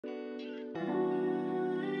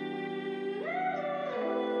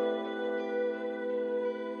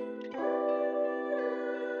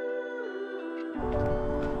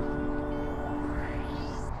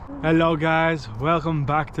Hello guys, welcome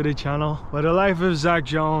back to the channel where the life of Zach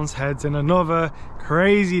Jones heads in another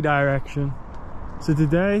crazy direction. So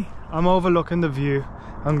today I'm overlooking the view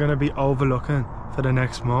I'm going to be overlooking for the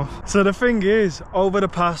next month. So the thing is, over the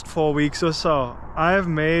past 4 weeks or so, I have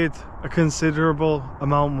made a considerable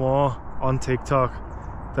amount more on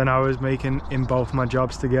TikTok than I was making in both my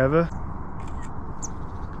jobs together.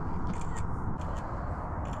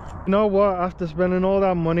 You know what, after spending all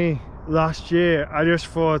that money last year, I just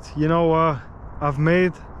thought, you know what, I've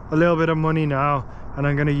made a little bit of money now and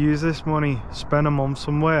I'm going to use this money, spend a month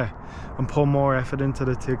somewhere and put more effort into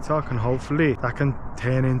the TikTok, and hopefully that can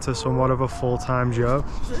turn into somewhat of a full-time job.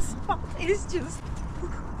 This spot is just...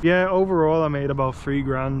 Yeah, overall I made about 3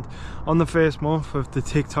 grand on the first month of the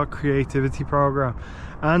TikTok creativity program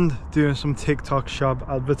and doing some TikTok shop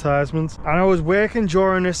advertisements. And I was working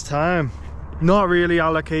during this time, not really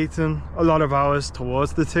allocating a lot of hours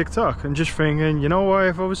towards the TikTok, and just thinking, you know what,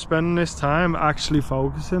 if I was spending this time actually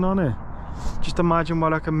focusing on it, just imagine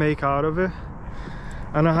what I can make out of it.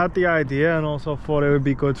 And I had the idea, and also thought it would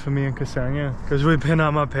be good for me and Ksenia, because we've been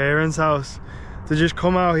at my parents' house, to just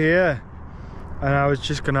come out here, and I was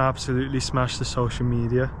just gonna absolutely smash the social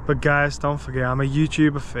media. But guys, don't forget, I'm a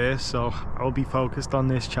YouTuber first, so I'll be focused on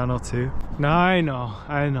this channel too. Now I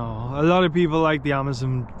know, a lot of people like the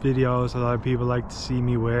Amazon videos, a lot of people like to see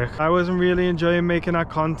me work. I wasn't really enjoying making that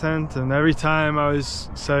content, and every time I was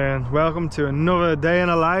saying, welcome to another day in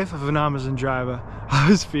the life of an Amazon driver, I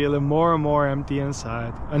was feeling more and more empty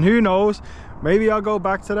inside. And who knows, maybe I'll go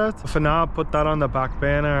back to that. For now, I'll put that on the back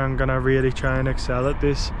burner. I'm gonna really try and excel at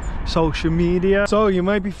this social media. So you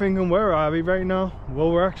might be thinking, where are we right now? Well,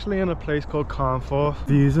 we're actually in a place called Carnforth.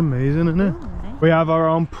 View's amazing, isn't it? We have our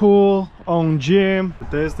own pool, own gym.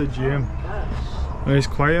 There's the gym. And it's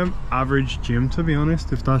quite an average gym, to be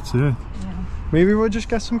honest, if that's it. Yeah. Maybe we'll just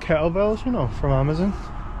get some kettlebells, you know, from Amazon.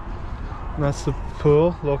 And that's the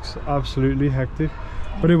pool. Looks absolutely hectic.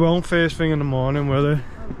 But it won't first thing in the morning, will it?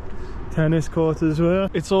 Tennis court as well.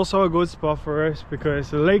 It's also a good spot for us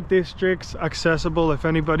because the Lake District's accessible. If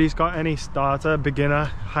anybody's got any starter beginner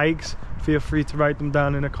hikes, feel free to write them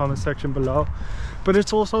down in the comment section below. But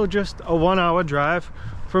it's also just a 1 hour drive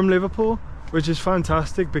from Liverpool, which is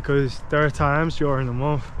fantastic because there are times during the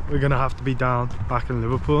month we're gonna have to be down back in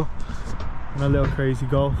Liverpool on a little crazy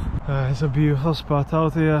golf. It's a beautiful spot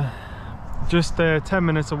out here, just 10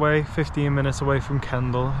 minutes away, 15 minutes away from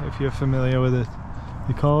Kendal, if you're familiar with it.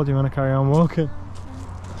 You cold? You want to carry on walking?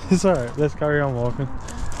 It's alright, let's carry on walking.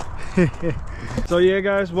 So yeah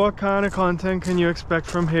guys, what kind of content can you expect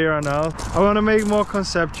from here on out? I want to make more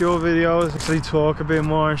conceptual videos, actually talk a bit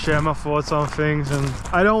more and share my thoughts on things, and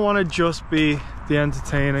I don't want to just be the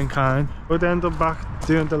entertaining kind. Would end up back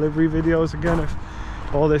doing delivery videos again if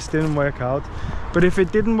all this didn't work out. But if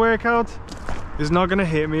it didn't work out, it's not going to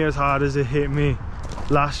hit me as hard as it hit me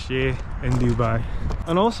last year in Dubai.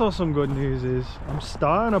 And also some good news is I'm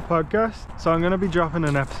starting a podcast, so I'm going to be dropping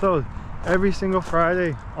an episode every single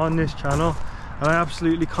Friday on this channel, and I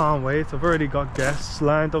absolutely can't wait. I've already got guests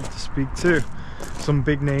lined up to speak to, some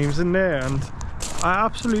big names in there, and I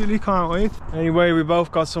absolutely can't wait. Anyway, we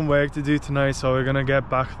both got some work to do tonight, so we're going to get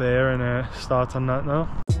back there and start on that now.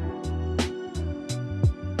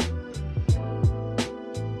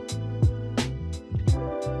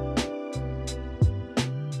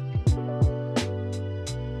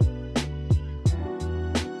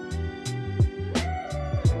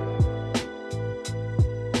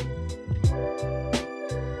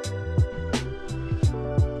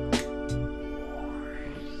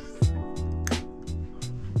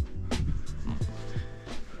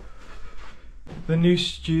 The new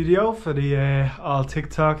studio for the all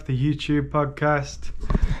TikTok, the YouTube podcast.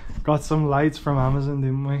 Got some lights from Amazon,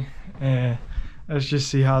 didn't we? Let's just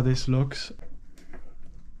see how this looks.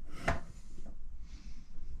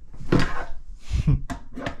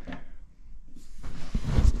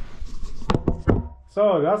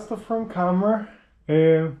 So that's the front camera.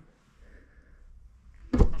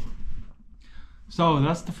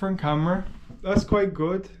 That's quite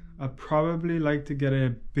good. I'd probably like to get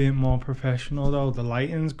a bit more professional though. The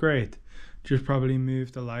lighting's great. Just probably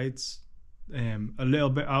move the lights a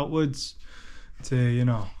little bit outwards to, you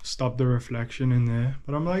know, stop the reflection in there.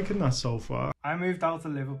 But I'm liking that so far. I moved out to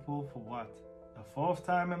Liverpool for what? The 4th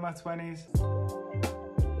time in my 20s?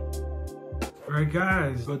 Right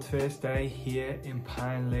guys, good first day here in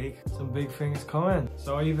Pine Lake. Some big things coming.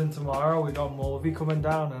 So even tomorrow we got Mulvey coming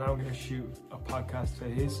down and I'm going to shoot a podcast for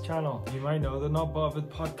his channel. You might know the Not Bothered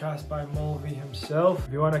podcast by Mulvey himself.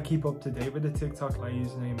 If you want to keep up to date with the TikTok, my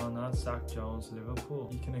username on that, Zach Jones Liverpool.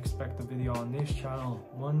 You can expect a video on this channel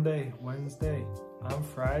Monday, Wednesday and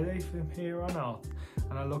Friday from here on out.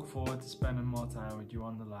 And I look forward to spending more time with you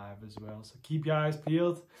on the live as well. So keep your eyes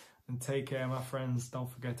peeled. And take care, my friends. Don't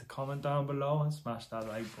forget to comment down below and smash that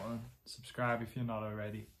like button. Subscribe if you're not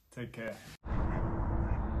already. Take care.